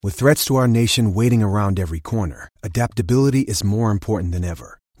With threats to our nation waiting around every corner, adaptability is more important than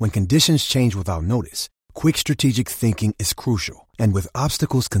ever. When conditions change without notice, quick strategic thinking is crucial. And with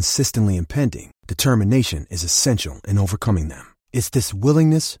obstacles consistently impending, determination is essential in overcoming them. It's this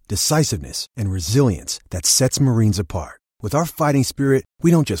willingness, decisiveness, and resilience that sets Marines apart. With our fighting spirit, we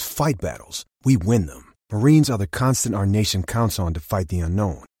don't just fight battles, we win them. Marines are the constant our nation counts on to fight the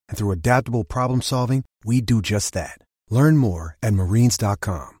unknown. And through adaptable problem solving, we do just that. Learn more at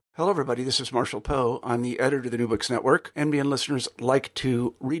marines.com. Hello, everybody. This is Marshall Poe. I'm the editor of the New Books Network. NBN listeners like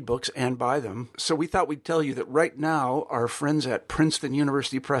to read books and buy them. So we thought we'd tell you that right now, our friends at Princeton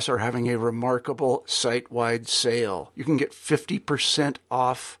University Press are having a remarkable site-wide sale. You can get 50%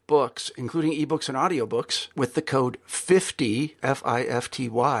 off books, including ebooks and audiobooks, with the code 50,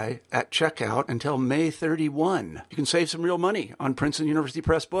 F-I-F-T-Y, at checkout until May 31. You can save some real money on Princeton University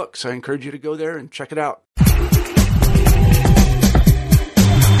Press books. I encourage you to go there and check it out.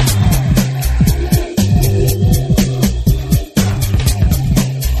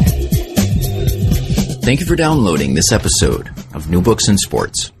 Thank you for downloading this episode of New Books in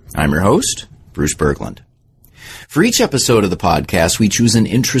Sports. I'm your host, Bruce Berglund. For each episode of the podcast, we choose an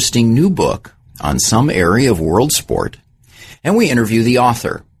interesting new book on some area of world sport, and we interview the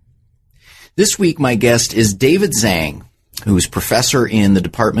author. This week, my guest is David Zhang, who is professor in the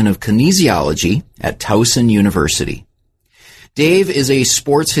Department of Kinesiology at Towson University. Dave is a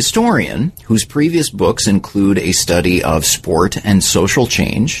sports historian whose previous books include a study of sport and social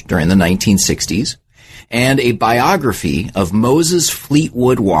change during the 1960s, and a biography of Moses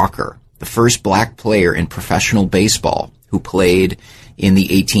Fleetwood Walker, the first black player in professional baseball who played in the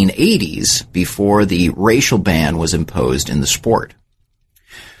 1880s before the racial ban was imposed in the sport.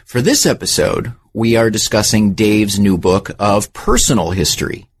 For this episode, we are discussing Dave's new book of personal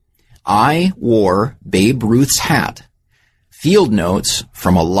history, I Wore Babe Ruth's Hat, Field Notes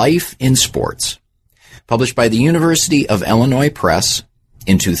from a Life in Sports, published by the University of Illinois Press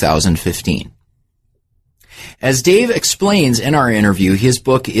in 2015. As Dave explains in our interview, his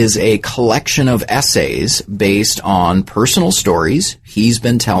book is a collection of essays based on personal stories he's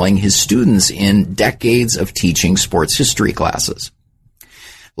been telling his students in decades of teaching sports history classes.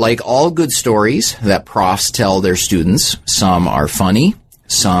 Like all good stories that profs tell their students, some are funny,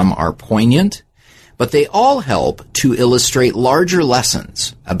 some are poignant, but they all help to illustrate larger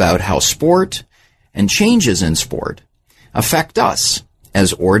lessons about how sport and changes in sport affect us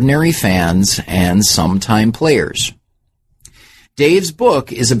as ordinary fans and sometime players. Dave's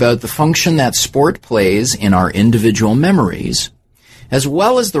book is about the function that sport plays in our individual memories, as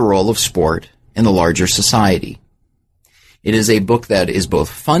well as the role of sport in the larger society. It is a book that is both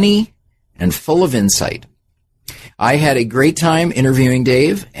funny and full of insight. I had a great time interviewing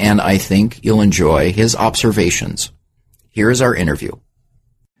Dave, and I think you'll enjoy his observations. Here is our interview.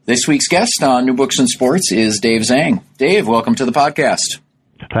 This week's guest on New Books in Sports is Dave Zhang. Dave, welcome to the podcast.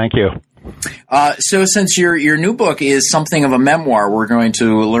 Thank you. So since your new book is something of a memoir, we're going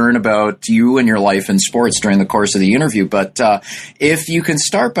to learn about you and your life in sports during the course of the interview. But if you can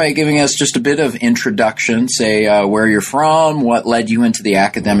start by giving us just a bit of introduction, say where you're from, what led you into the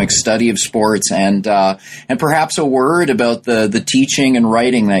academic study of sports, and perhaps a word about the teaching and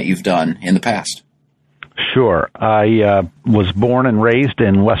writing that you've done in the past. Sure. I was born and raised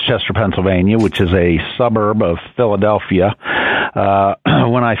in Westchester, Pennsylvania, which is a suburb of Philadelphia.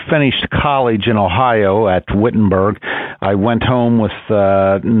 When I finished college in Ohio at Wittenberg, I went home with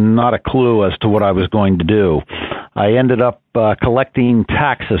not a clue as to what I was going to do. I ended up collecting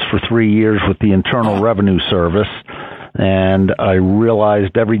taxes for 3 years with the Internal Revenue Service, and I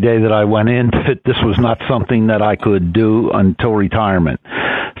realized every day that I went in that this was not something that I could do until retirement.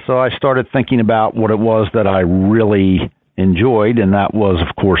 So I started thinking about what it was that I really enjoyed, and that was,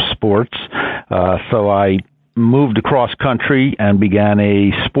 of course, sports. So I moved across country and began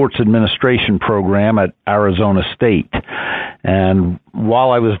a sports administration program at Arizona State. And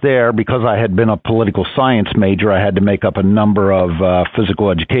while I was there, because I had been a political science major, I had to make up a number of physical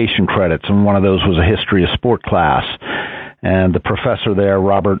education credits, and one of those was a history of sport class. And the professor there,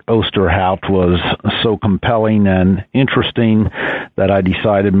 Robert Osterhout, was so compelling and interesting that I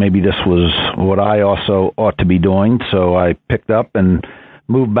decided maybe this was what I also ought to be doing. So I picked up and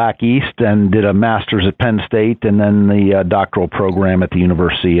moved back east and did a master's at Penn State and then the doctoral program at the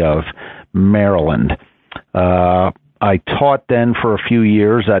University of Maryland. I taught then for a few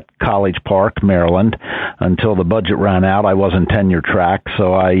years at College Park, Maryland, until the budget ran out. I wasn't tenure track,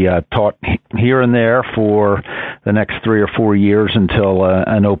 so I taught here and there for the next 3 or 4 years until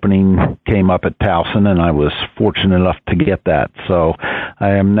an opening came up at Towson, and I was fortunate enough to get that. So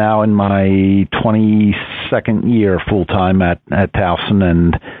I am now in my 22nd year full-time at Towson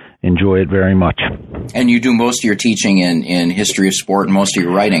and enjoy it very much. And you do most of your teaching in history of sport and most of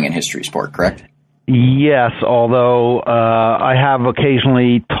your writing in history of sport, correct? Yes, although I have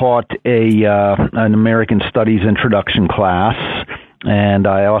occasionally taught an American Studies introduction class, and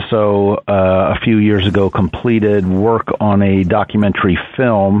I also, a few years ago, completed work on a documentary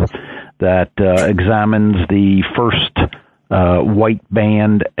film that examines the first white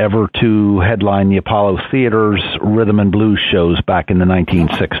band ever to headline the Apollo Theater's rhythm and blues shows back in the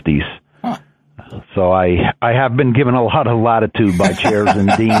 1960s. So I have been given a lot of latitude by chairs and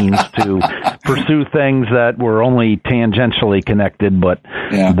deans to pursue things that were only tangentially connected, but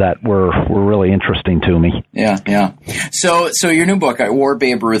that were really interesting to me. Yeah. So your new book, I Wore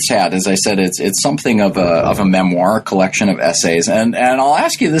Babe Ruth's Hat, as I said, it's something of a memoir, a collection of essays, and I'll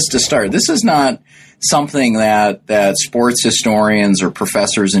ask you this to start. This is not something that sports historians or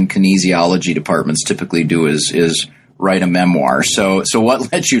professors in kinesiology departments typically do is write a memoir. So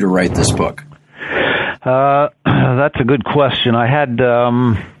what led you to write this book? That's a good question. I had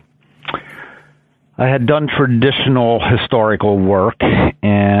done traditional historical work,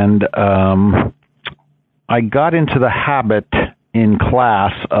 and I got into the habit in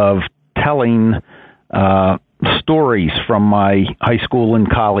class of telling stories from my high school and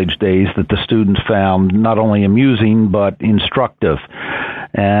college days that the students found not only amusing but instructive.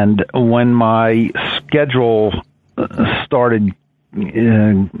 And when my schedule started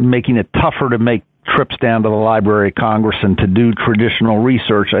making it tougher to make trips down to the Library of Congress and to do traditional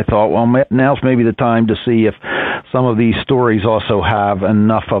research, I thought, well, now's maybe the time to see if some of these stories also have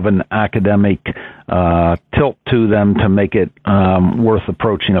enough of an academic tilt to them to make it worth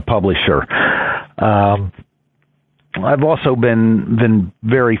approaching a publisher. I've also been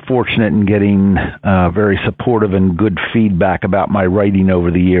very fortunate in getting very supportive and good feedback about my writing over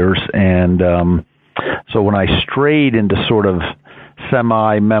the years, and so when I strayed into sort of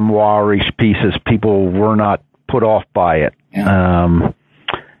semi-memoirish pieces, people were not put off by it. Yeah.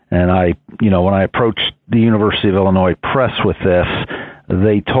 And when I approached the University of Illinois Press with this,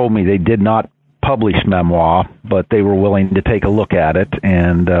 they told me they did not publish memoir, but they were willing to take a look at it.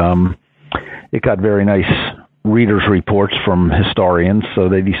 And it got very nice readers' reports from historians, so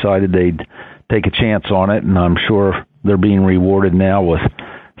they decided they'd take a chance on it, and I'm sure they're being rewarded now with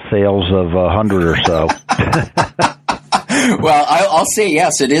sales of 100 or so. Well, I'll say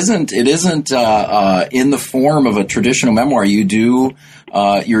yes. It isn't in the form of a traditional memoir. You do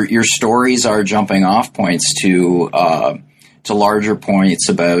your stories are jumping off points to larger points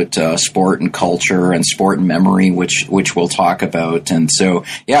about sport and culture and sport and memory, which we'll talk about. And so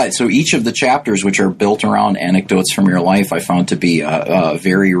each of the chapters, which are built around anecdotes from your life, I found to be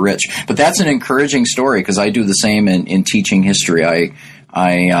very rich. But that's an encouraging story, because I do the same in teaching history.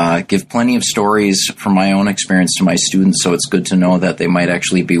 I give plenty of stories from my own experience to my students, so it's good to know that they might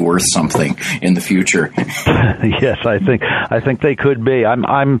actually be worth something in the future. Yes, I think they could be.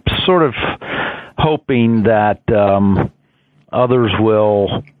 I'm sort of hoping that others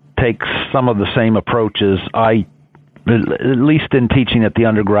will take some of the same approaches. At least in teaching at the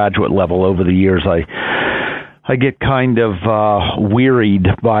undergraduate level over the years, I get kind of wearied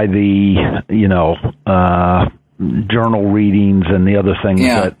by the journal readings and the other things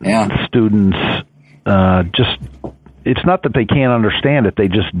that students it's not that they can't understand it, they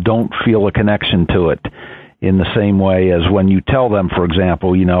just don't feel a connection to it in the same way as when you tell them, for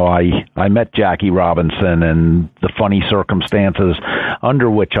example, I met Jackie Robinson and the funny circumstances under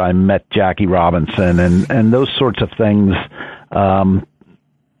which I met Jackie Robinson, and those sorts of things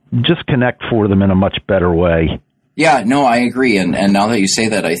just connect for them in a much better way. Yeah, no, I agree. And now that you say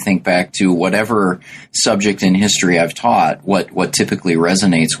that, I think back to whatever subject in history I've taught, what typically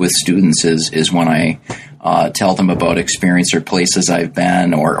resonates with students is when I tell them about experience or places I've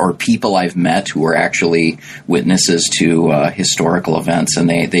been or people I've met who are actually witnesses to historical events, and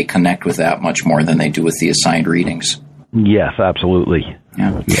they connect with that much more than they do with the assigned readings. Yes, absolutely.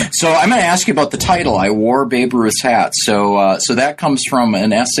 Yeah. So I'm going to ask you about the title, I Wore Babe Ruth's Hat. So that comes from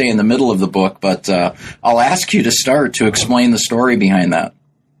an essay in the middle of the book, but I'll ask you to start to explain the story behind that.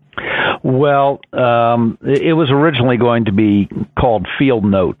 Well, it was originally going to be called Field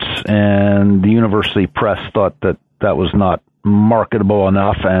Notes, and the University Press thought that was not marketable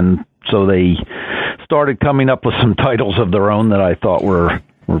enough, and so they started coming up with some titles of their own that I thought were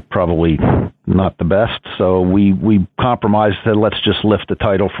were probably not the best. So we compromised, said, let's just lift the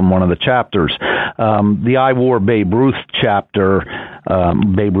title from one of the chapters. The I Wore Babe Ruth chapter,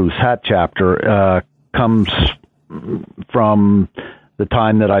 Babe Ruth's hat chapter, comes from the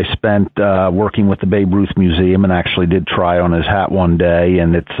time that I spent working with the Babe Ruth Museum and actually did try on his hat one day.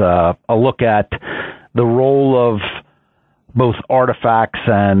 And it's a look at the role of both artifacts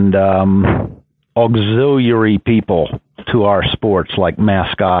and auxiliary people to our sports, like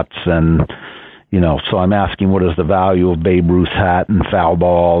mascots. And, so I'm asking, what is the value of Babe Ruth's hat and foul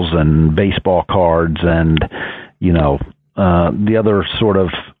balls and baseball cards and, the other sort of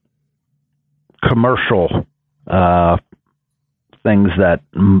commercial things that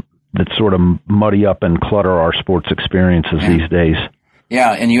sort of muddy up and clutter our sports experiences these days.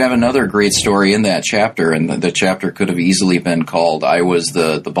 Yeah, and you have another great story in that chapter, and the chapter could have easily been called "I Was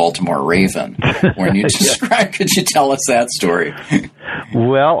the Baltimore Raven." When you describe, could you tell us that story?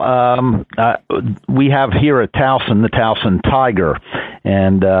 Well, we have here at Towson the Towson Tiger,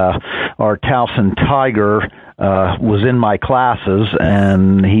 and our Towson Tiger was in my classes,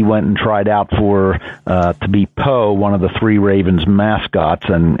 and he went and tried out to be Poe, one of the three Ravens mascots,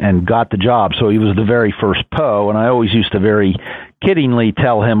 and got the job. So he was the very first Poe, and I always used to very kiddingly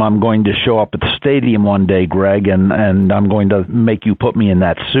tell him, I'm going to show up at the stadium one day, Greg, and I'm going to make you put me in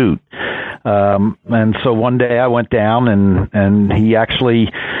that suit. And so one day I went down, and he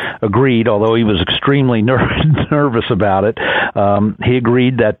actually agreed, although he was extremely nervous about it. He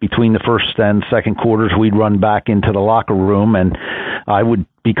agreed that between the first and second quarters, we'd run back into the locker room, and I would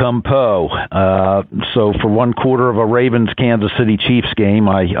become Poe. So for one quarter of a Ravens-Kansas City Chiefs game,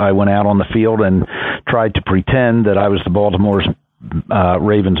 I went out on the field and tried to pretend that I was the Baltimore's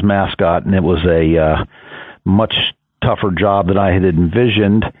Ravens mascot, and it was a much tougher job than I had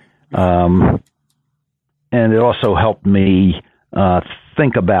envisioned. And it also helped me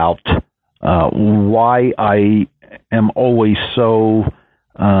think about why I am always so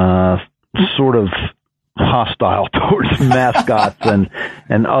sort of hostile towards mascots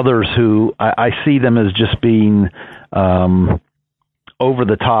and others who I see them as just being over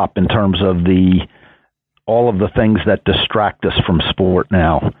the top in terms of all of the things that distract us from sport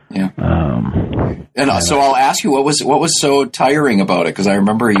now. Yeah. So I'll ask you, what was so tiring about it? Because I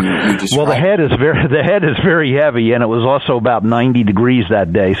remember you described. Well, the head is very heavy, and it was also about 90 degrees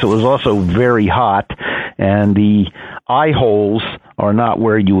that day, so it was also very hot. And the eye holes are not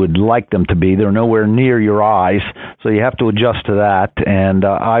where you would like them to be; they're nowhere near your eyes, so you have to adjust to that. And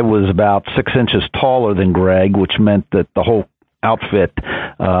I was about 6 inches taller than Greg, which meant that the whole outfit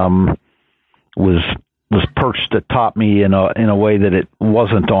was perched atop me in a way that it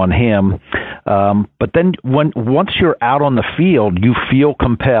wasn't on him. But then once you're out on the field, you feel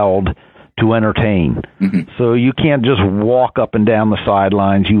compelled to entertain. Mm-hmm. So you can't just walk up and down the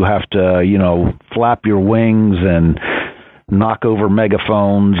sidelines. You have to, flap your wings and knock over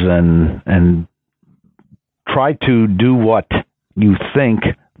megaphones and try to do what you think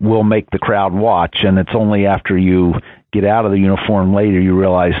will make the crowd watch. And it's only after you get out of the uniform later you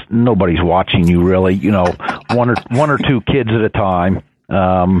realize nobody's watching you really, one or two kids at a time.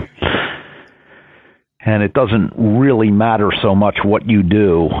 And it doesn't really matter so much what you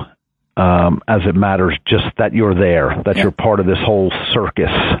do as it matters just that you're there, that you're part of this whole circus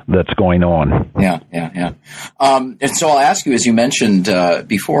that's going on. Yeah. And so I'll ask you, as you mentioned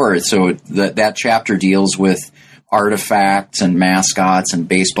before, so that chapter deals with artifacts and mascots and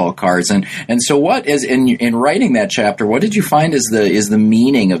baseball cards, and so what is in writing that chapter? What did you find is the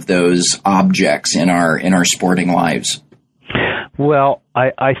meaning of those objects in our sporting lives? Well,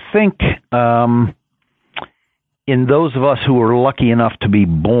 I think in those of us who were lucky enough to be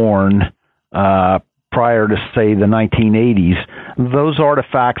born prior to, say, the 1980s, those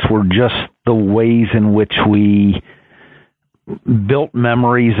artifacts were just the ways in which we built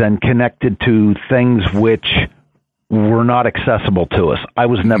memories and connected to things which were not accessible to us. I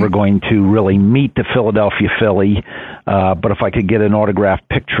was never going to really meet the Philadelphia Philly, but if I could get an autographed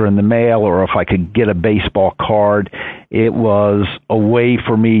picture in the mail or if I could get a baseball card, it was a way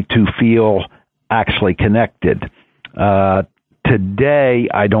for me to feel actually connected. Today,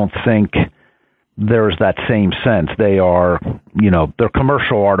 I don't think there's that same sense. They are, they're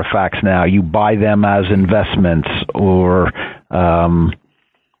commercial artifacts now. You buy them as investments or,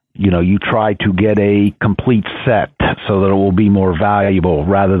 you try to get a complete set so that it will be more valuable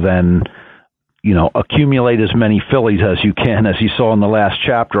rather than, accumulate as many Phillies as you can. As you saw in the last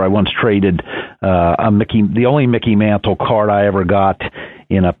chapter, I once traded the only Mickey Mantle card I ever got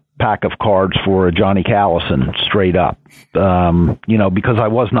in a pack of cards for a Johnny Callison, straight up. Because I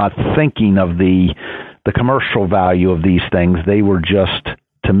was not thinking of the commercial value of these things. They were just,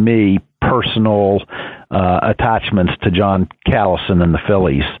 to to me, personal attachments to John Callison and the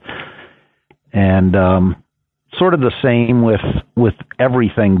Phillies. And sort of the same with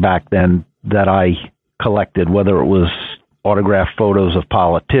everything back then that I collected, whether it was autographed photos of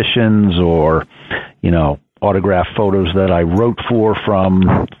politicians or, autographed photos that I wrote for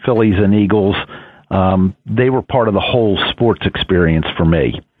from Phillies and Eagles. They were part of the whole sports experience for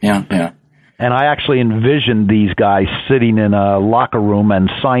me. Yeah, yeah. And I actually envisioned these guys sitting in a locker room and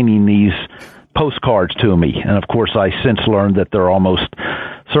signing these postcards to me. And, of course, I since learned that they're almost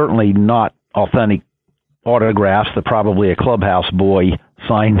certainly not authentic autographs, that probably a clubhouse boy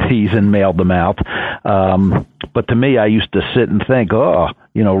signed these and mailed them out. But to me, I used to sit and think,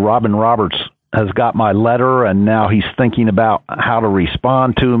 Robin Roberts has got my letter, and now he's thinking about how to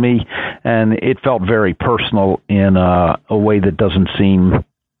respond to me. And it felt very personal in a way that doesn't seem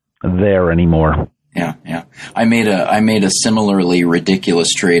there anymore. Yeah, yeah. I made a similarly ridiculous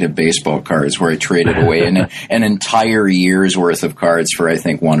trade of baseball cards where I traded away an entire year's worth of cards for, I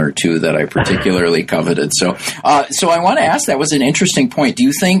think, one or two that I particularly coveted. So I want to ask, that was an interesting point. Do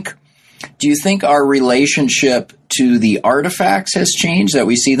you think our relationship to the artifacts has changed, that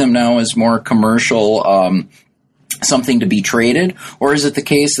we see them now as more commercial, something to be traded, or is it the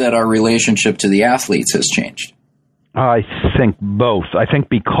case that our relationship to the athletes has changed? I think both. I think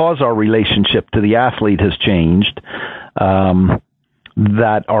because our relationship to the athlete has changed,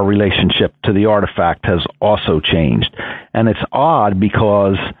 that our relationship to the artifact has also changed. And it's odd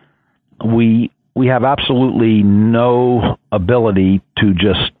because we have absolutely no ability to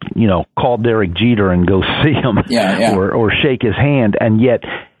just, call Derek Jeter and go see him or shake his hand. And yet,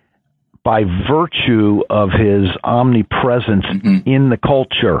 by virtue of his omnipresence in the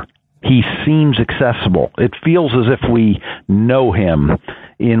culture, he seems accessible. It feels as if we know him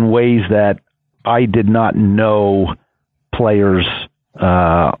in ways that I did not know players in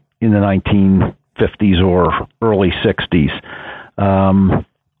the 1950s or early 60s.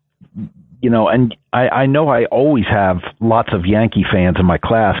 And I know I always have lots of Yankee fans in my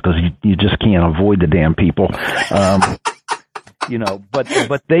class because you just can't avoid the damn people. But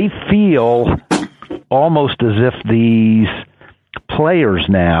they feel almost as if these players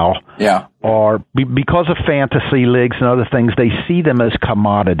now are, because of fantasy leagues and other things, they see them as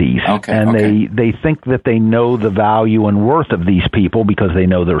commodities. They think that they know the value and worth of these people because they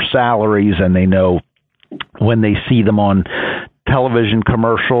know their salaries, and they know when they see them on television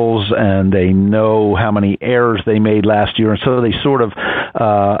commercials, and they know how many errors they made last year, and so they sort of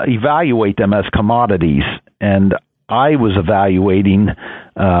evaluate them as commodities. And I was evaluating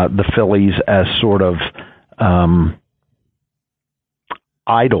the Phillies as sort of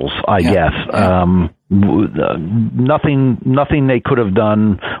idols, I guess. Nothing they could have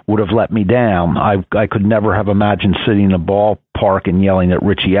done would have let me down. I could never have imagined sitting in a ballpark and yelling at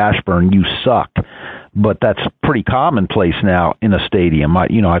Richie Ashburn, "You suck." But that's pretty commonplace now in a stadium.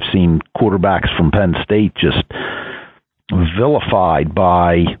 I've seen quarterbacks from Penn State just vilified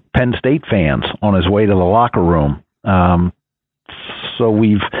by Penn State fans on his way to the locker room. So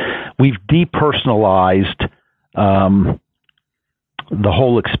we've depersonalized the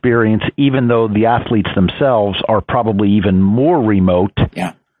whole experience, even though the athletes themselves are probably even more remote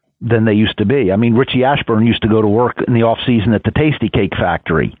than they used to be. I mean, Richie Ashburn used to go to work in the off season at the Tasty Cake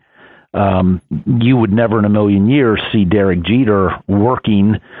Factory. You would never in a million years see Derek Jeter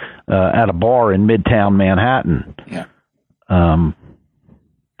working at a bar in Midtown Manhattan.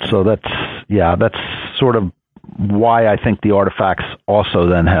 So that's sort of why I think the artifacts also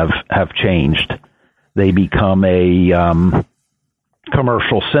then have changed. They become a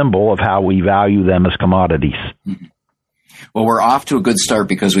commercial symbol of how we value them as commodities. Well, we're off to a good start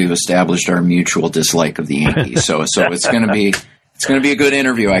because we've established our mutual dislike of the Yankees. So it's going to be a good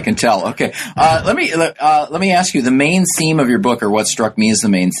interview, I can tell. Okay, let me ask you. The main theme of your book, or what struck me as the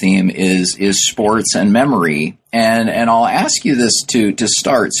main theme, is sports and memory. And I'll ask you this to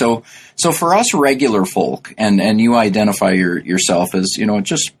start. So for us regular folk, and you identify yourself as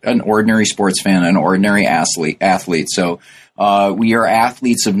just an ordinary sports fan, an ordinary athlete. So we are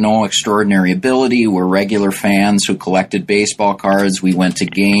athletes of no extraordinary ability. We're regular fans who collected baseball cards. We went to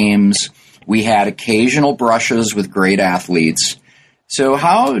games. We had occasional brushes with great athletes. So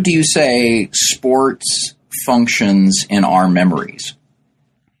how do you say sports functions in our memories?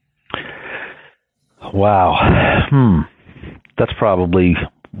 Wow. That's probably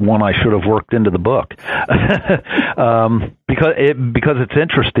one I should have worked into the book. Because it's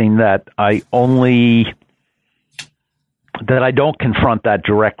interesting that I don't confront that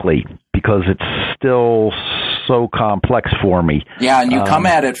directly, because it's still so complex for me. Yeah, and you come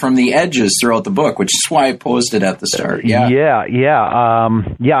at it from the edges throughout the book, which is why I posed it at the start. Yeah.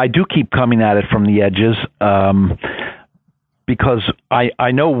 I do keep coming at it from the edges because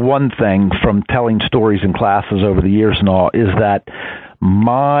I know one thing from telling stories in classes over the years and all is that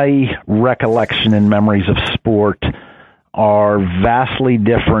my recollection and memories of sport are vastly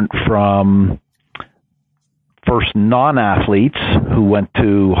different from first non-athletes who went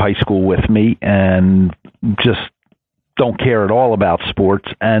to high school with me and just don't care at all about sports,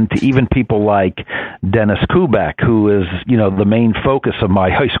 and to even people like Dennis Kubek, who is, the main focus of my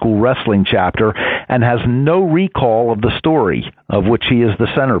high school wrestling chapter and has no recall of the story of which he is the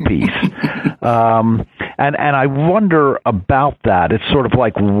centerpiece. And I wonder about that. It's sort of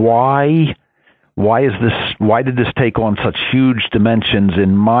like, why did this take on such huge dimensions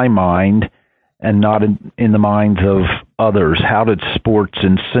in my mind and not in the minds of others? How did sports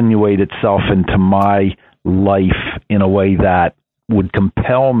insinuate itself into my life in a way that would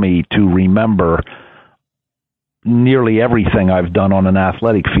compel me to remember nearly everything I've done on an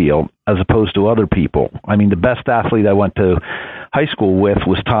athletic field as opposed to other people? I mean, the best athlete I went to high school with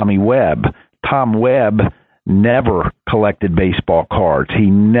was Tommy Webb. Tom Webb never collected baseball cards. He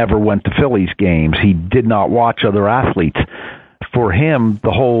never went to Phillies games. He did not watch other athletes. For him,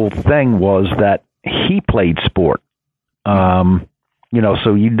 the whole thing was that he played sport.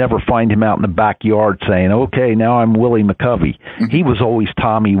 So you'd never find him out in the backyard saying, okay, now I'm Willie McCovey. He was always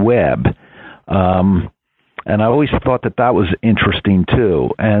Tommy Webb. And I always thought that was interesting, too,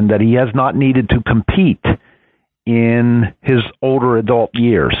 and that he has not needed to compete in his older adult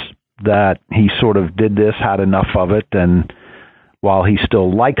years, that he sort of did this, had enough of it, and while he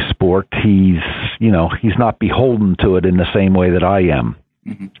still likes sport, he's not beholden to it in the same way that I am.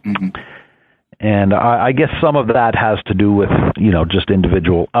 Mm-hmm. And I guess some of that has to do with, just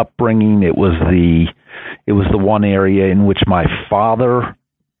individual upbringing. It was the one area in which my father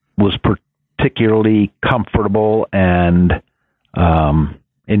was particularly comfortable and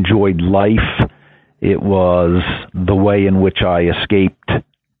enjoyed life. It was the way in which I escaped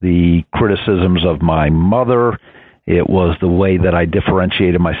the criticisms of my mother. It was the way that I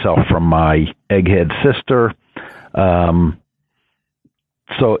differentiated myself from my egghead sister.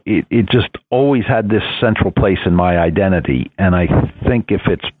 So it just always had this central place in my identity. And I think if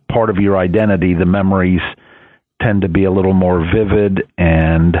it's part of your identity, the memories tend to be a little more vivid.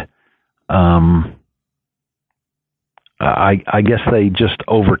 And I guess they just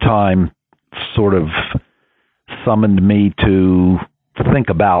over time sort of summoned me to think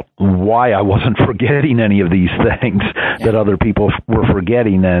about why I wasn't forgetting any of these things that other people were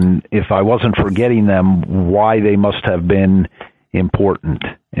forgetting. And if I wasn't forgetting them, why they must have been important.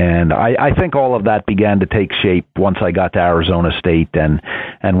 And I think all of that began to take shape once I got to Arizona State and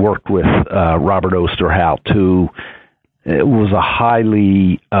worked with Robert Osterhout, who was a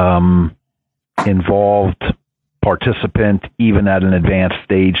highly involved participant, even at an advanced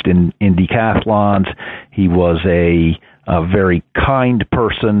stage in decathlons. He was a very kind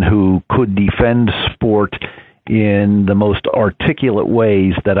person who could defend sport in the most articulate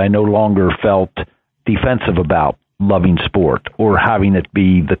ways that I no longer felt defensive about loving sport or having it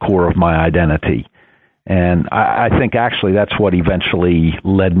be the core of my identity. And I think actually that's what eventually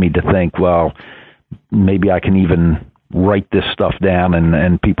led me to think, well, maybe I can even write this stuff down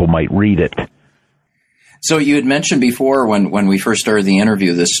and people might read it. So you had mentioned before when we first started the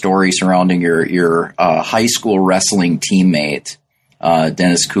interview, this story surrounding your high school wrestling teammate,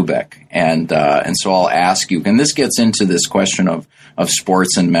 Dennis Kubek. And so I'll ask you, and this gets into this question of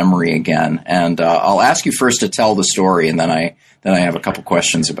sports and memory again. And I'll ask you first to tell the story, and then I have a couple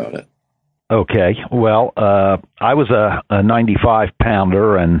questions about it. Okay. Well, I was a 95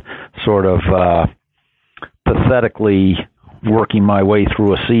 pounder and sort of pathetically working my way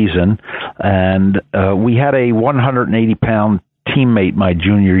through a season. And we had a 180-pound teammate my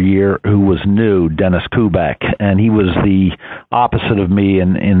junior year who was new, Dennis Kubek, and he was the opposite of me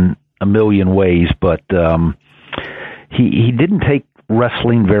in a million ways, but he didn't take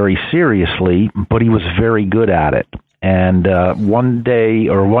wrestling very seriously, but he was very good at it. And one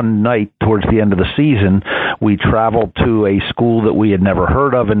night towards the end of the season, we traveled to a school that we had never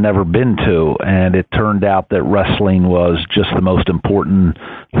heard of and never been to, and it turned out that wrestling was just the most important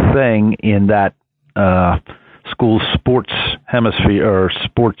thing in that school's sports hemisphere or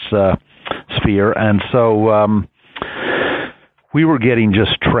sports sphere. And so we were getting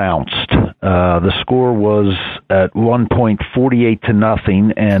just trounced. The score was at one point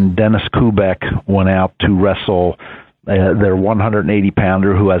 48-0, and Dennis Kubek went out to wrestle their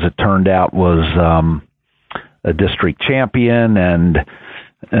 180-pounder, who, as it turned out, was a district champion and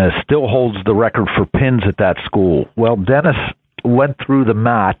still holds the record for pins at that school. Well, Dennis went through the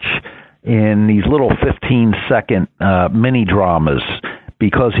match in these little 15-second mini dramas.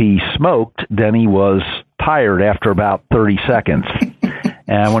 Because he smoked, then he was tired after about 30 seconds.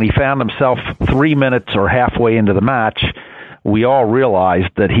 And when he found himself 3 minutes or halfway into the match, we all realized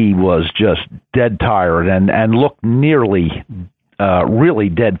that he was just dead tired and looked nearly really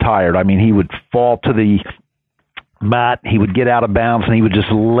dead tired. I mean, he would fall to the mat, he would get out of bounds, and he would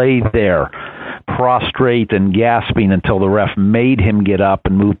just lay there prostrate and gasping until the ref made him get up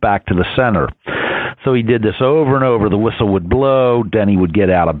and move back to the center. So he did this over and over. The whistle would blow, then he would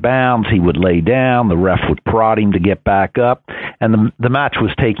get out of bounds, he would lay down, the ref would prod him to get back up, and the match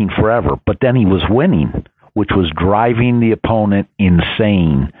was taking forever. But then he was winning, which was driving the opponent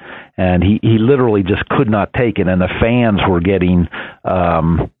insane. And he literally just could not take it, and the fans were getting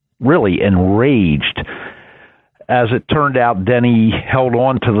really enraged. As it turned out, Denny held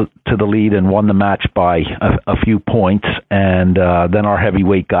on to the lead and won the match by a few points, and then our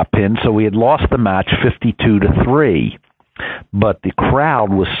heavyweight got pinned. So we had lost the match 52-3. But the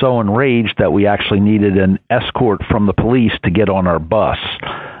crowd was so enraged that we actually needed an escort from the police to get on our bus,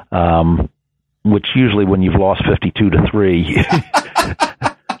 which usually when you've lost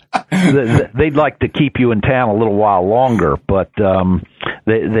 52-3, they'd like to keep you in town a little while longer. But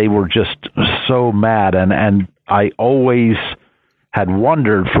they were just so mad, and I always had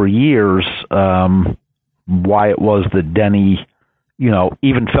wondered for years why it was that Denny,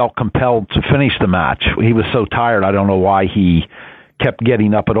 even felt compelled to finish the match. He was so tired, I don't know why he kept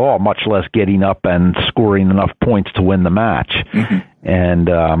getting up at all, much less getting up and scoring enough points to win the match. Mm-hmm. And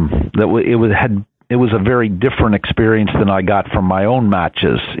it was a very different experience than I got from my own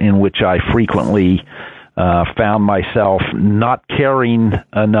matches, in which I frequently found myself not caring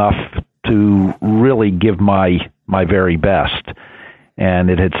enough to really give my very best. And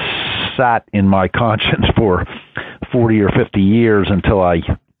it had sat in my conscience for 40 or 50 years until I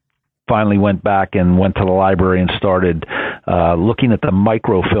finally went back and went to the library and started looking at the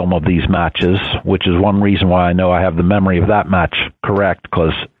microfilm of these matches, which is one reason why I know I have the memory of that match correct,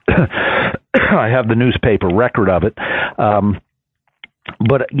 because I have the newspaper record of it.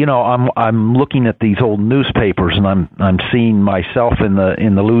 But I'm looking at these old newspapers, and I'm seeing myself in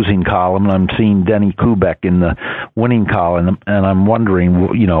the losing column, and I'm seeing Denny Kubek in the winning column, and I'm wondering,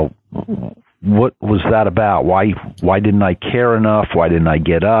 what was that about? Why didn't I care enough? Why didn't I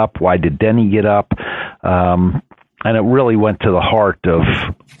get up? Why did Denny get up? And it really went to the heart of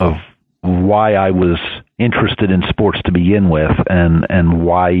why I was interested in sports to begin with, and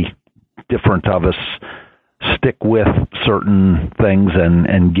why different of us stick with certain things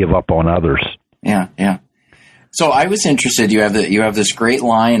and give up on others. Yeah. So I was interested. You have this great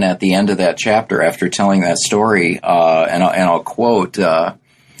line at the end of that chapter after telling that story, and I'll quote.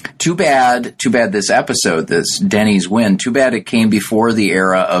 Too bad this episode, this Denny's win, too bad it came before the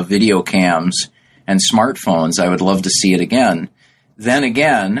era of video cams and smartphones. I would love to see it again. Then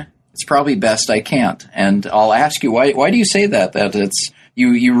again, it's probably best I can't. And I'll ask you, why do you say that? That it's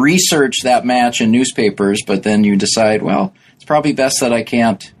you research that match in newspapers, but then you decide, well, it's probably best that I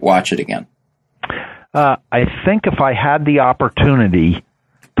can't watch it again. I think if I had the opportunity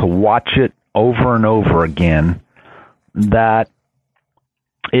to watch it over and over again, that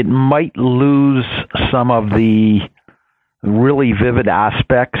it might lose some of the really vivid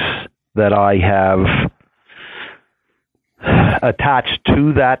aspects that I have attached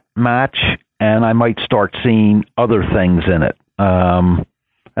to that match, and I might start seeing other things in it. And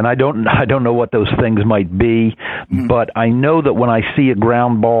I don't know what those things might be, but I know that when I see a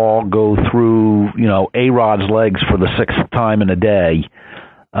ground ball go through, A-Rod's legs for the 6th time in a day,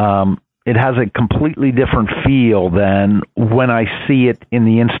 it has a completely different feel than when I see it in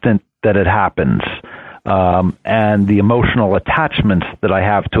the instant that it happens, and the emotional attachments that I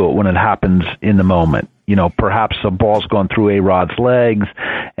have to it when it happens in the moment. Perhaps a ball's gone through A-Rod's legs,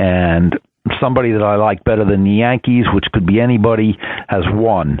 and somebody that I like better than the Yankees, which could be anybody, has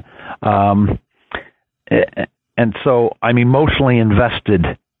won. And so I'm emotionally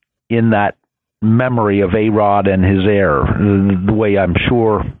invested in that memory of A-Rod and his error, the way I'm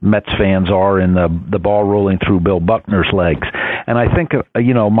sure Mets fans are in the ball rolling through Bill Buckner's legs. And I think,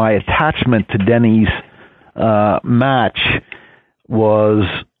 my attachment to Denny's match was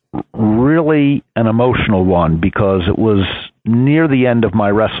really an emotional one, because it was near the end of my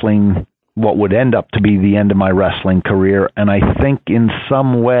wrestling, what would end up to be the end of my wrestling career. And I think in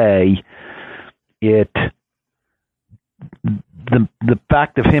some way the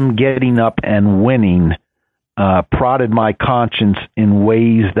fact of him getting up and winning prodded my conscience in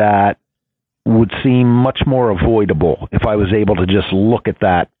ways that would seem much more avoidable if I was able to just look at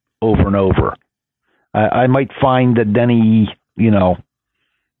that over and over. I might find that Denny,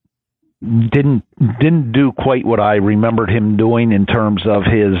 didn't do quite what I remembered him doing in terms of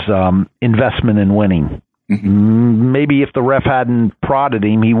his investment in winning. Mm-hmm. Maybe if the ref hadn't prodded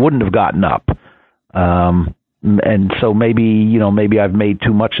him, he wouldn't have gotten up. And so maybe I've made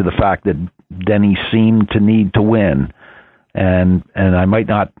too much of the fact that Denny seemed to need to win, and I might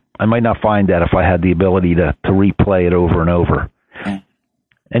not find that if I had the ability to replay it over and over.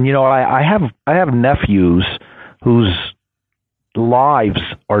 And I have nephews whose lives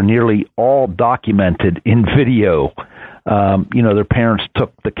are nearly all documented in video. Their parents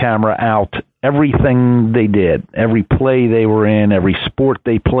took the camera out, everything they did, every play they were in, every sport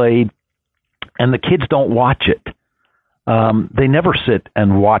they played, and the kids don't watch it. They never sit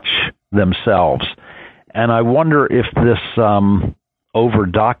and watch themselves. And I wonder if this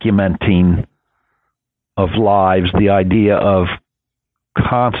over-documenting of lives, the idea of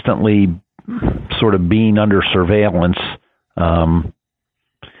constantly sort of being under surveillance,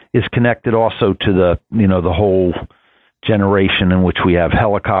 is connected also to the whole generation in which we have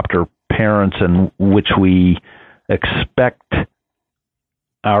helicopter parents, in which we expect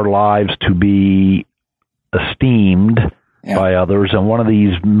our lives to be esteemed by others. And one of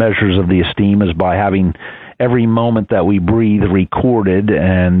these measures of the esteem is by having every moment that we breathe recorded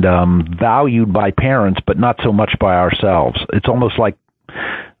and valued by parents, but not so much by ourselves. It's almost like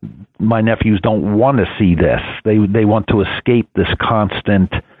my nephews don't want to see this. They want to escape this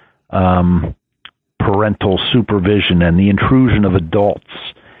constant parental supervision and the intrusion of adults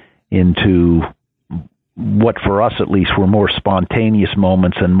into what, for us at least, were more spontaneous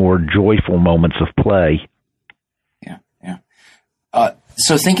moments and more joyful moments of play.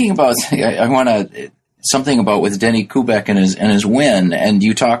 So thinking about, I want to something about with Denny Kubek and his win, and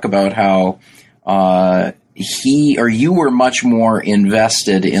you talk about how you were much more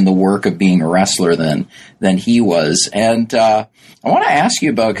invested in the work of being a wrestler than he was. And I want to ask you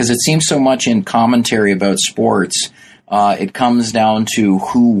about, because it seems so much in commentary about sports, it comes down to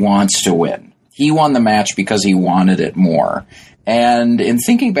who wants to win. He won the match because he wanted it more. And in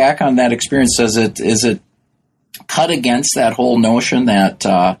thinking back on that experience, is it cut against that whole notion that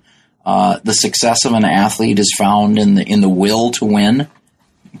the success of an athlete is found in the will to win?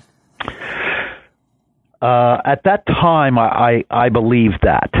 At that time, I believed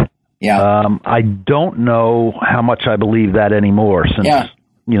that. Yeah. I don't know how much I believe that anymore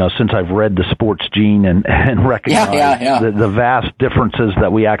since I've read the Sports Gene and recognized the vast differences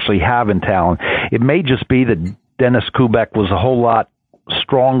that we actually have in talent. It may just be that Dennis Kubek was a whole lot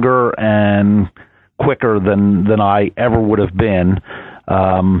stronger and quicker than I ever would have been.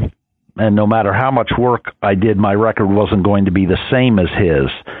 And no matter how much work I did, my record wasn't going to be the same as his.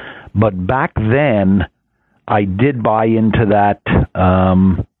 But back then, I did buy into that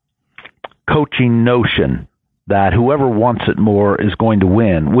coaching notion that whoever wants it more is going to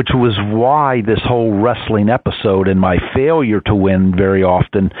win, which was why this whole wrestling episode and my failure to win very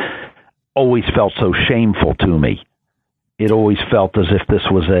often always felt so shameful to me. It always felt as if this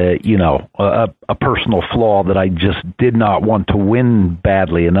was a personal flaw, that I just did not want to win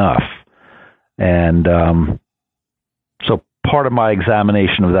badly enough. And so part of my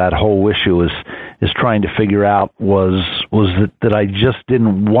examination of that whole issue is trying to figure out was that I just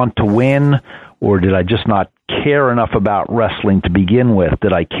didn't want to win, or did I just not care enough about wrestling to begin with?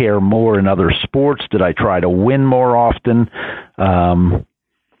 Did I care more in other sports? Did I try to win more often? And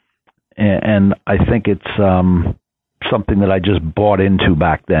I think it's something that I just bought into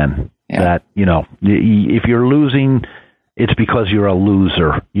back then. Yeah. That if you're losing, it's because you're a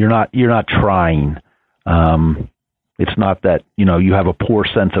loser. You're not trying. It's not that you have a poor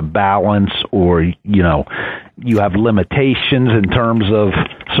sense of balance, or you have limitations in terms of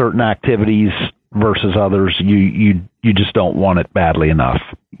certain activities versus others. You just don't want it badly enough.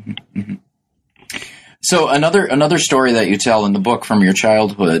 Mm-hmm. So another story that you tell in the book from your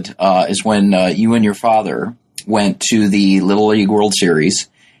childhood is when you and your father went to the Little League World Series,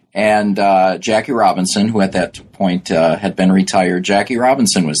 and Jackie Robinson, who at that point had been retired, Jackie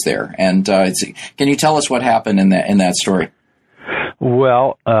Robinson was there. And can you tell us what happened in that story?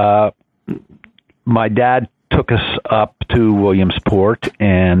 Well, my dad took us up to Williamsport,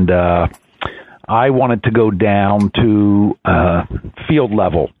 and I wanted to go down to field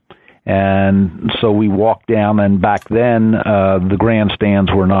level. And so we walked down, and back then the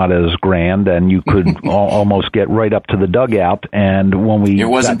grandstands were not as grand, and you could almost get right up to the dugout. And when it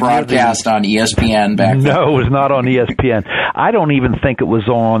wasn't broadcast on ESPN back then. No, it was not on ESPN. I don't even think it was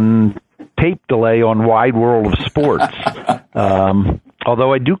on tape delay on Wide World of Sports.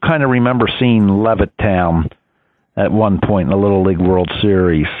 although I do kind of remember seeing Levittown at one point in the Little League World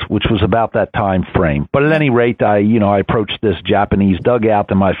Series, which was about that time frame. But at any rate, I approached this Japanese dugout,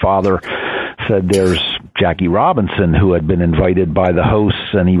 and my father said, "There's Jackie Robinson," who had been invited by the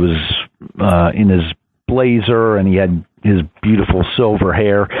hosts, and he was in his blazer, and he had his beautiful silver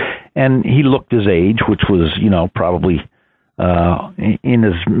hair, and he looked his age, which was, probably in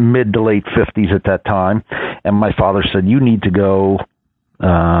his mid to late 50s at that time. And my father said, "You need to go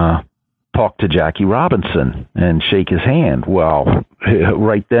talk to Jackie Robinson and shake his hand." Well,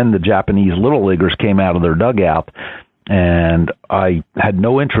 right then the Japanese Little Leaguers came out of their dugout, and I had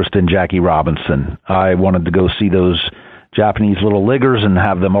no interest in Jackie Robinson. I wanted to go see those Japanese Little Leaguers and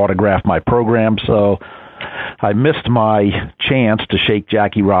have them autograph my program, so I missed my chance to shake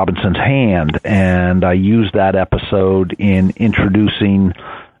Jackie Robinson's hand, and I used that episode in introducing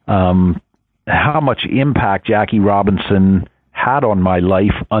how much impact Jackie Robinson had on my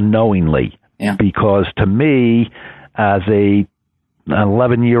life unknowingly. Yeah. Because to me, as an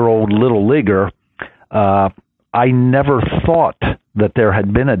 11-year-old Little Leaguer, I never thought that there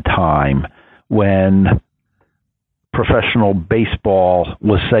had been a time when professional baseball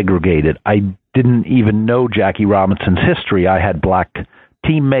was segregated. I didn't even know Jackie Robinson's history. I had black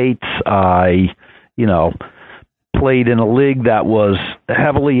teammates. I, played in a league that was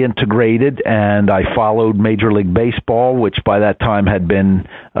heavily integrated, and I followed Major League Baseball, which by that time had been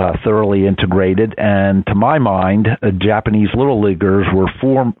thoroughly integrated. And to my mind, Japanese Little Leaguers were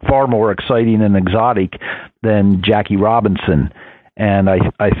far more exciting and exotic than Jackie Robinson. And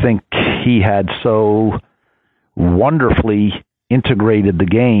I think he had so wonderfully integrated the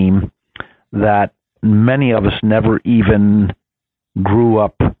game that many of us never even grew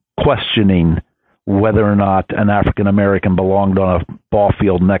up questioning whether or not an African American belonged on a ball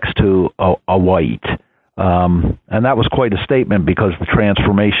field next to a white. And that was quite a statement, because the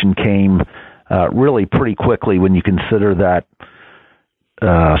transformation came really pretty quickly when you consider that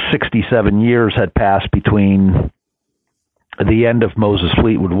 67 years had passed between the end of Moses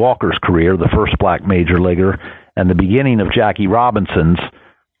Fleetwood Walker's career, the first black major leaguer, and the beginning of Jackie Robinson's.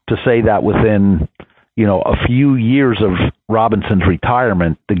 To say that within a few years of Robinson's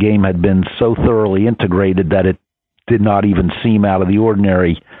retirement, the game had been so thoroughly integrated that it did not even seem out of the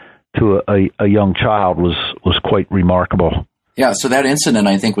ordinary to a young child was quite remarkable. Yeah, so that incident,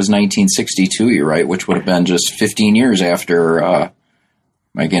 I think, was 1962, you're right, which would have been just 15 years after, am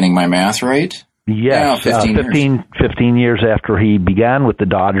I getting my math right? Yes, yeah, 15 years after he began with the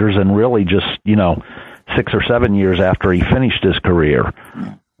Dodgers, and really just, 6 or 7 years after he finished his career.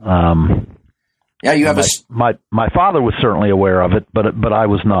 Yeah, you have my father was certainly aware of it, but I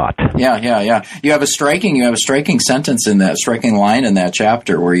was not. Yeah. You have a striking sentence in that, striking line in that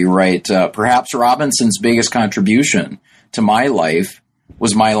chapter where you write, perhaps Robinson's biggest contribution to my life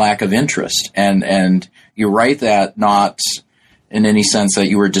was my lack of interest, and you write that not in any sense that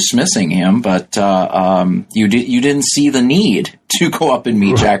you were dismissing him, but you didn't see the need to go up and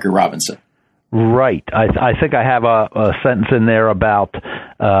meet Jackie Robinson. Right. I think I have a sentence in there about,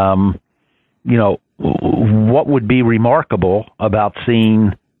 what would be remarkable about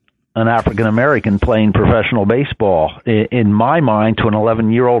seeing an African American playing professional baseball. In my mind, to an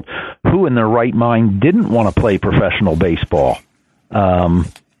 11-year-old who in their right mind didn't want to play professional baseball.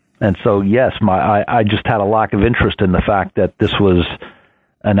 And so, yes, I just had a lack of interest in the fact that this was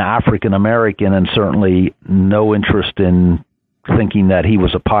an African American, and certainly no interest in thinking that he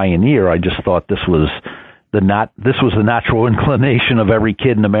was a pioneer. I just thought this was the natural inclination of every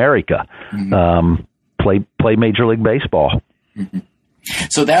kid in America. Mm-hmm. Play Major League Baseball. Mm-hmm.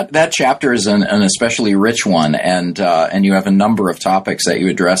 So that chapter is an especially rich one, and you have a number of topics that you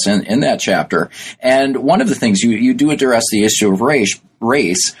address in that chapter. And one of the things you do address the issue of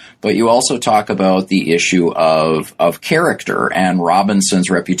race, but you also talk about the issue of character and Robinson's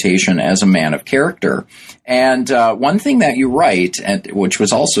reputation as a man of character. And one thing that you write, which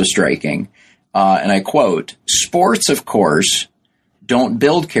was also striking, and I quote, "Sports, of course, don't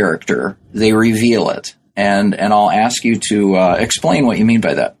build character, they reveal it." And I'll ask you to explain what you mean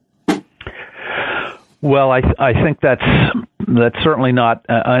by that. Well, I think that's certainly not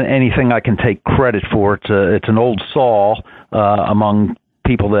anything I can take credit for. It's an old saw among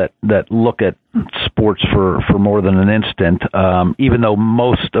people that look at sports for more than an instant. Even though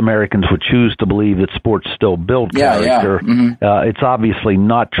most Americans would choose to believe that sports still build character, mm-hmm. It's obviously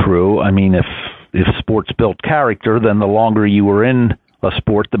not true. I mean, if sports built character, then the longer you were in a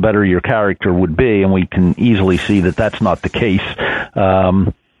sport, the better your character would be, and we can easily see that that's not the case.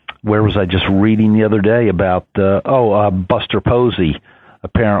 Where was I just reading the other day about Buster Posey,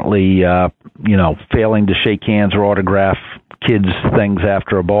 apparently, failing to shake hands or autograph kids' things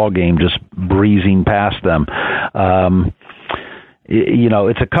after a ball game, just breezing past them.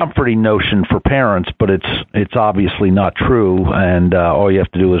 It's a comforting notion for parents, but it's obviously not true. And all you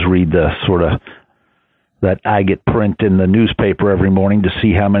have to do is read the sort of that agate print in the newspaper every morning to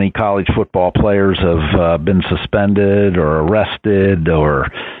see how many college football players have been suspended or arrested, or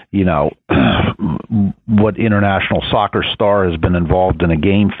what international soccer star has been involved in a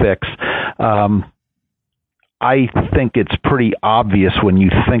game fix. I think it's pretty obvious when you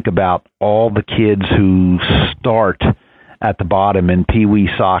think about all the kids who start at the bottom in Pee Wee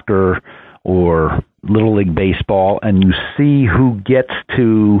soccer or Little League baseball, and you see who gets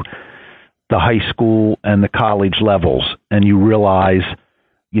to the high school and the college levels, and you realize,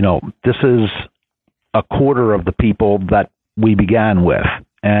 this is a quarter of the people that we began with.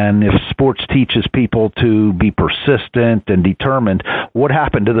 And if sports teaches people to be persistent and determined, what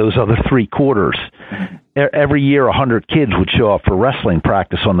happened to those other 3/4? Every year, 100 kids would show up for wrestling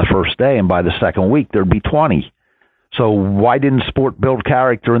practice on the first day, and by the second week, there'd be 20. So why didn't sport build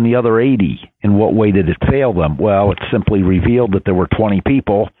character in the other 80? In what way did it fail them? Well, it simply revealed that there were 20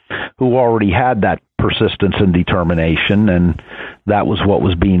 people who already had that persistence and determination, and that was what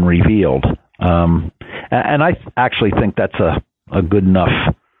was being revealed. And I actually think that's a good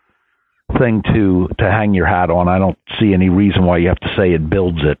enough thing to hang your hat on. I don't see any reason why you have to say it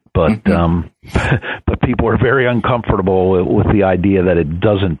builds it, but but people are very uncomfortable with the idea that it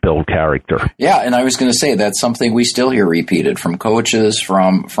doesn't build character. Yeah, and I was going to say that's something we still hear repeated from coaches,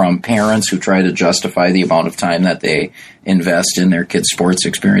 from parents who try to justify the amount of time that they invest in their kids' sports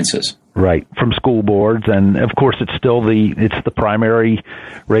experiences. Right, from school boards, and of course it's the primary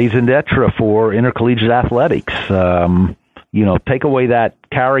raison d'etre for intercollegiate athletics. Take away that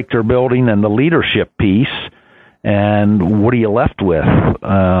character building and the leadership piece, and what are you left with?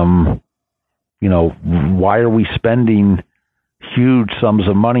 Why are we spending huge sums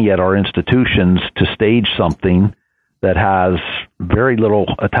of money at our institutions to stage something that has very little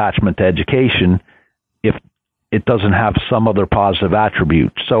attachment to education if it doesn't have some other positive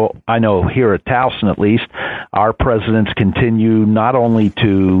attribute? So I know here at Towson, at least, our presidents continue not only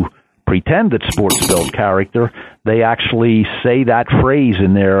to pretend that sports build character, they actually say that phrase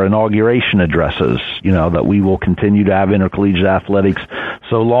in their inauguration addresses, that we will continue to have intercollegiate athletics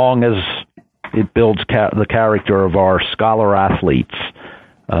so long as it builds the character of our scholar athletes.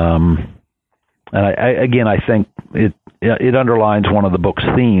 And I think it underlines one of the book's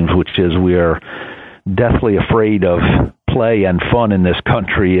themes, which is we are deathly afraid of play and fun in this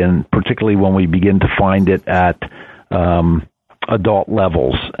country, and particularly when we begin to find it at adult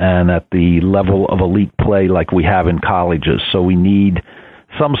levels and at the level of elite play like we have in colleges. So we need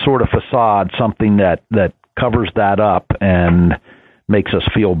some sort of facade, something that covers that up and makes us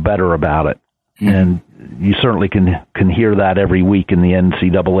feel better about it. Mm-hmm. And you certainly can hear that every week in the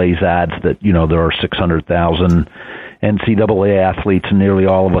NCAA's ads that, there are 600,000 NCAA athletes and nearly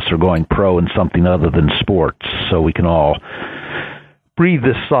all of us are going pro in something other than sports. So we can all breathe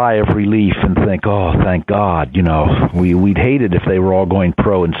this sigh of relief and think, oh, thank God, we'd hate it if they were all going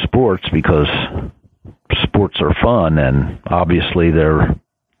pro in sports, because sports are fun and obviously they're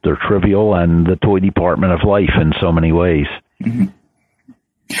trivial and the toy department of life in so many ways. Mm-hmm.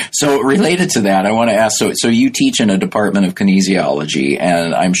 So related to that, I want to ask, so you teach in a department of kinesiology,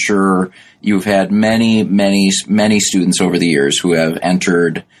 and I'm sure you've had many, many, many students over the years who have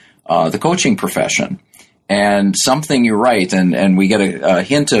entered the coaching profession. And something you write, and we get a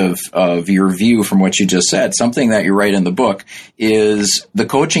hint of your view from what you just said, something that you write in the book is the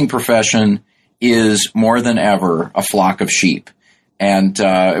coaching profession is more than ever a flock of sheep. And,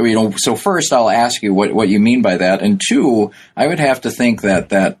 so first I'll ask you what you mean by that. And two, I would have to think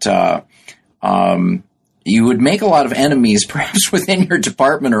that you would make a lot of enemies perhaps within your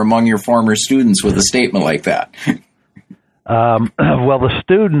department or among your former students with a statement like that. Well, the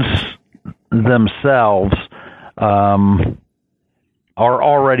students themselves are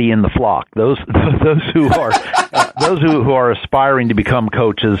already in the flock. Those who are aspiring to become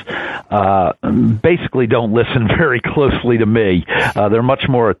coaches basically don't listen very closely to me. They're much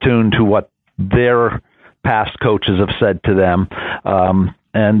more attuned to what their past coaches have said to them.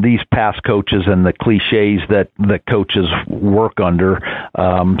 And these past coaches and the cliches that coaches work under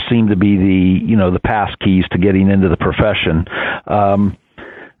seem to be the pass keys to getting into the profession.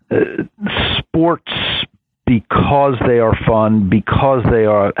 Sports, because they are fun, because they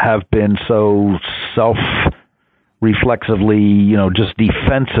have been so self-reflexively, just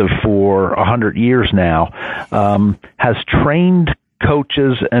defensive for 100 years now, has trained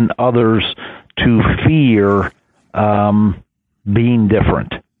coaches and others to fear being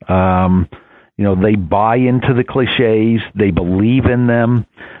different. They buy into the cliches. They believe in them.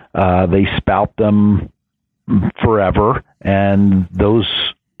 They spout them forever. And those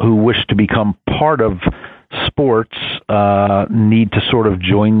who wish to become part of sports need to sort of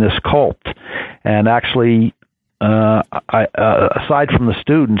join this cult. And actually, aside from the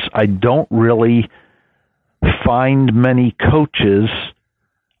students, I don't really find many coaches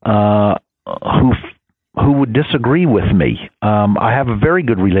who would disagree with me. I have a very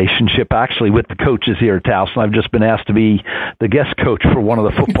good relationship, actually, with the coaches here at Towson. I've just been asked to be the guest coach for one of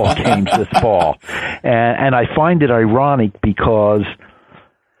the football games this fall. And I find it ironic because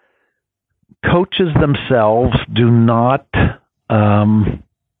coaches themselves do not,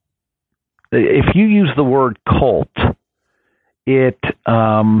 if you use the word cult, it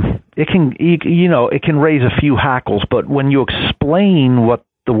can raise a few hackles, but when you explain what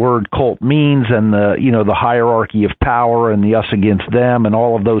the word cult means and the hierarchy of power and the us against them and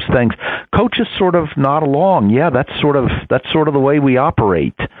all of those things, coaches sort of nod along. Yeah, that's sort of the way we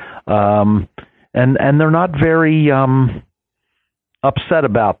operate. And they're not very upset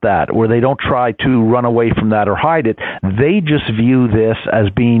about that, or they don't try to run away from that or hide it. They just view this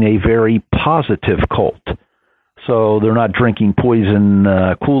as being a very positive cult. So they're not drinking poison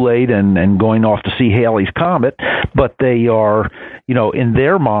Kool-Aid and going off to see Halley's Comet, but they are, in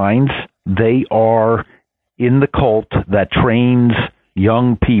their minds, they are in the cult that trains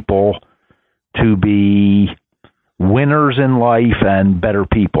young people to be winners in life and better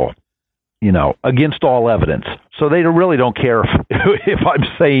people, against all evidence. So they really don't care if I'm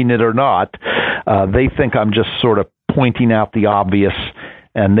saying it or not. They think I'm just sort of pointing out the obvious,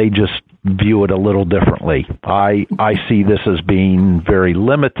 and they just view it a little differently. I see this as being very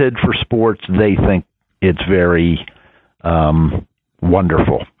limited for sports. They think it's very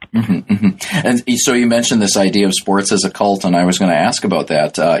wonderful. Mm-hmm, mm-hmm. And so you mentioned this idea of sports as a cult, and I was going to ask about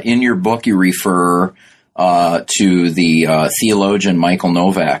that. In your book, you refer to the theologian Michael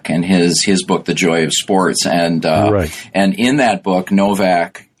Novak and his book, The Joy of Sports. And right. And in that book,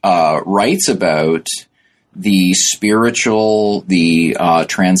 Novak writes about the spiritual, the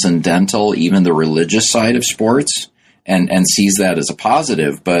transcendental, even the religious side of sports, and sees that as a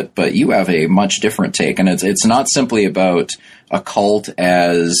positive. But you have a much different take, and it's not simply about a cult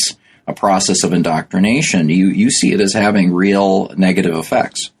as a process of indoctrination. You see it as having real negative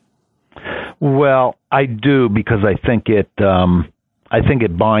effects. Well, I do, because I think it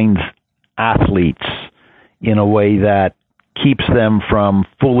binds athletes in a way that keeps them from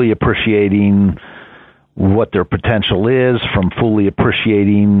fully appreciating what their potential is, from fully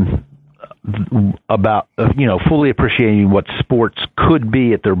appreciating fully appreciating what sports could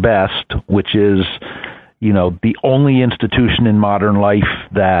be at their best, which is, the only institution in modern life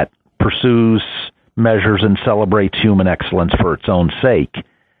that pursues, measures, and celebrates human excellence for its own sake.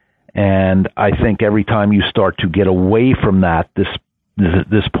 And I think every time you start to get away from that,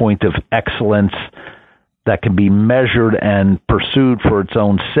 this point of excellence that can be measured and pursued for its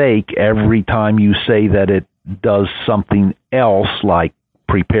own sake, every time you say that it does something else, like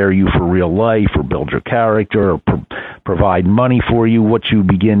prepare you for real life or build your character or provide money for you, what you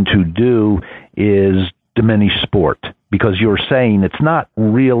begin to do is diminish sport, because you're saying it's not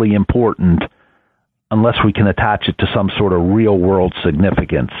really important unless we can attach it to some sort of real world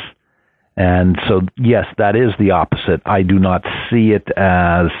significance. And so, yes, that is the opposite. I do not see it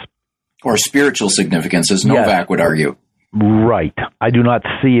as... Or spiritual significance, as Novak would argue. Right. I do not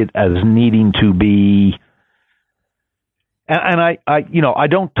see it as needing to be... And I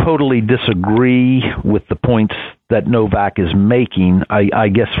don't totally disagree with the points that Novak is making. I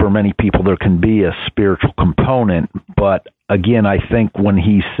guess for many people there can be a spiritual component, but again, I think when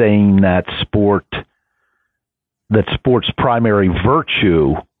he's saying that sport's primary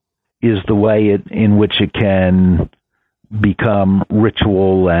virtue is the way in which it can become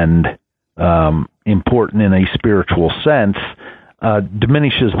ritual and important in a spiritual sense,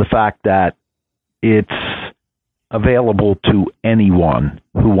 diminishes the fact that it's available to anyone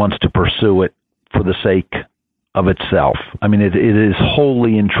who wants to pursue it for the sake of itself. I mean, it is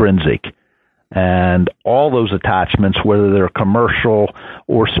wholly intrinsic. And all those attachments, whether they're commercial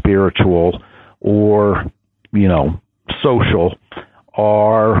or spiritual or, social,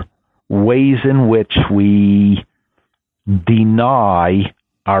 are ways in which we deny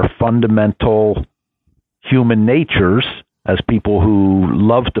our fundamental human natures as people who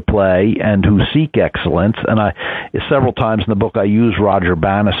love to play and who seek excellence. And several times in the book, I use Roger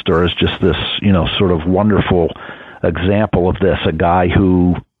Bannister as just this, sort of wonderful example of this, a guy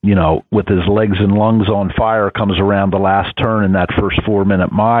who, with his legs and lungs on fire, comes around the last turn in that first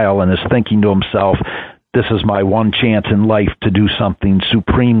 4-minute mile and is thinking to himself, this is my one chance in life to do something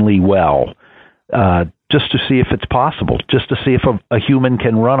supremely well, just to see if it's possible, just to see if a human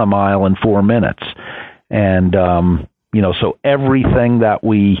can run a mile in 4 minutes. And, so everything that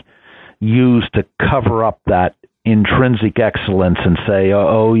we use to cover up that intrinsic excellence and say,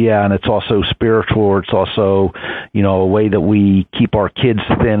 and it's also spiritual, or it's also, a way that we keep our kids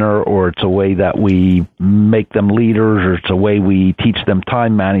thinner, or it's a way that we make them leaders, or it's a way we teach them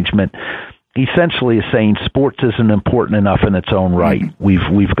time management, essentially is saying sports isn't important enough in its own right.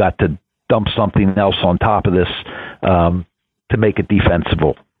 We've got to dump something else on top of this to make it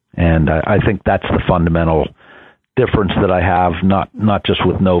defensible. And I think that's the fundamental difference that I have, not just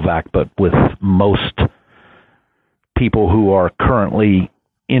with Novak, but with most people who are currently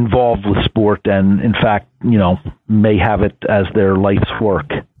involved with sport and, in fact, may have it as their life's work.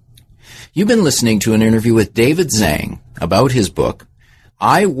 You've been listening to an interview with David Zhang about his book,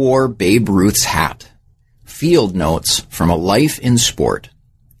 I Wore Babe Ruth's Hat, Field Notes from a Life in Sport,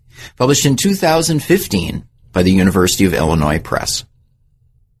 published in 2015 by the University of Illinois Press.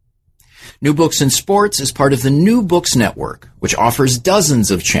 New Books in Sports is part of the New Books Network, which offers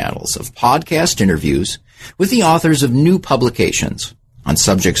dozens of channels of podcast interviews with the authors of new publications on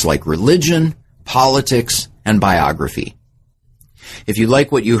subjects like religion, politics, and biography. If you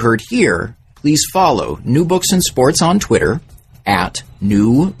like what you heard here, please follow New Books in Sports on Twitter at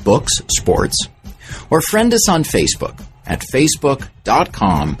New Books Sports, or friend us on Facebook at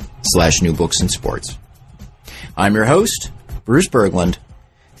facebook.com/New Books in Sports. I'm your host, Bruce Berglund.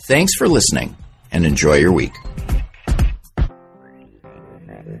 Thanks for listening, and enjoy your week.